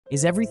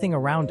Is everything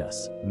around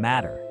us,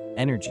 matter,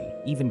 energy,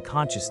 even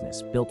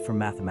consciousness, built from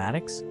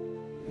mathematics?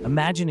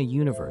 Imagine a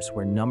universe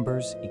where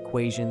numbers,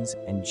 equations,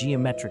 and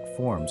geometric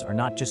forms are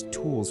not just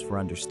tools for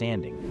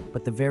understanding,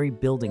 but the very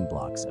building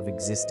blocks of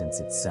existence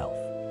itself.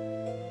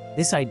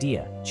 This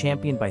idea,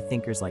 championed by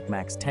thinkers like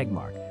Max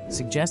Tegmark,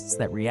 suggests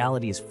that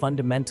reality is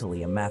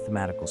fundamentally a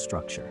mathematical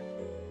structure.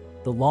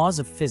 The laws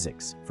of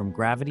physics, from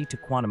gravity to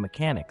quantum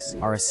mechanics,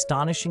 are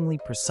astonishingly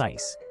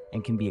precise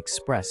and can be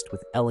expressed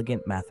with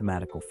elegant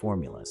mathematical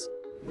formulas.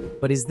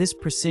 But is this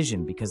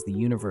precision because the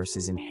universe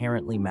is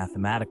inherently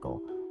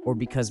mathematical, or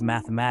because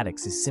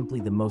mathematics is simply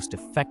the most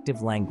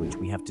effective language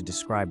we have to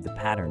describe the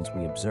patterns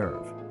we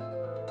observe?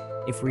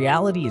 If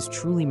reality is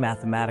truly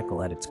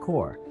mathematical at its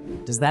core,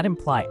 does that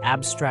imply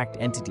abstract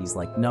entities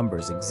like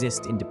numbers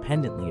exist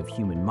independently of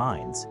human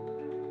minds?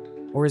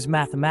 Or is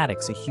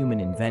mathematics a human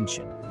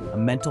invention, a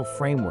mental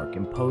framework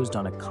imposed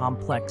on a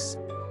complex,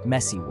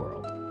 messy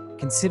world?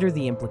 Consider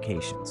the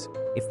implications.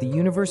 If the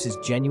universe is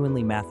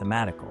genuinely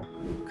mathematical,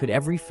 could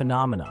every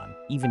phenomenon,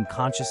 even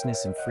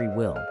consciousness and free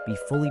will, be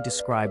fully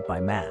described by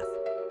math?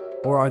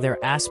 Or are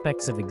there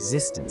aspects of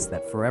existence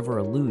that forever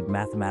elude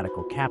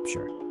mathematical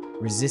capture,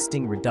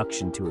 resisting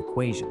reduction to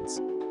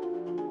equations?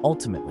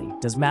 Ultimately,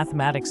 does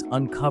mathematics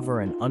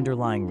uncover an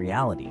underlying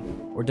reality,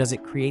 or does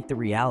it create the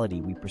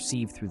reality we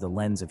perceive through the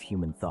lens of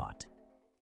human thought?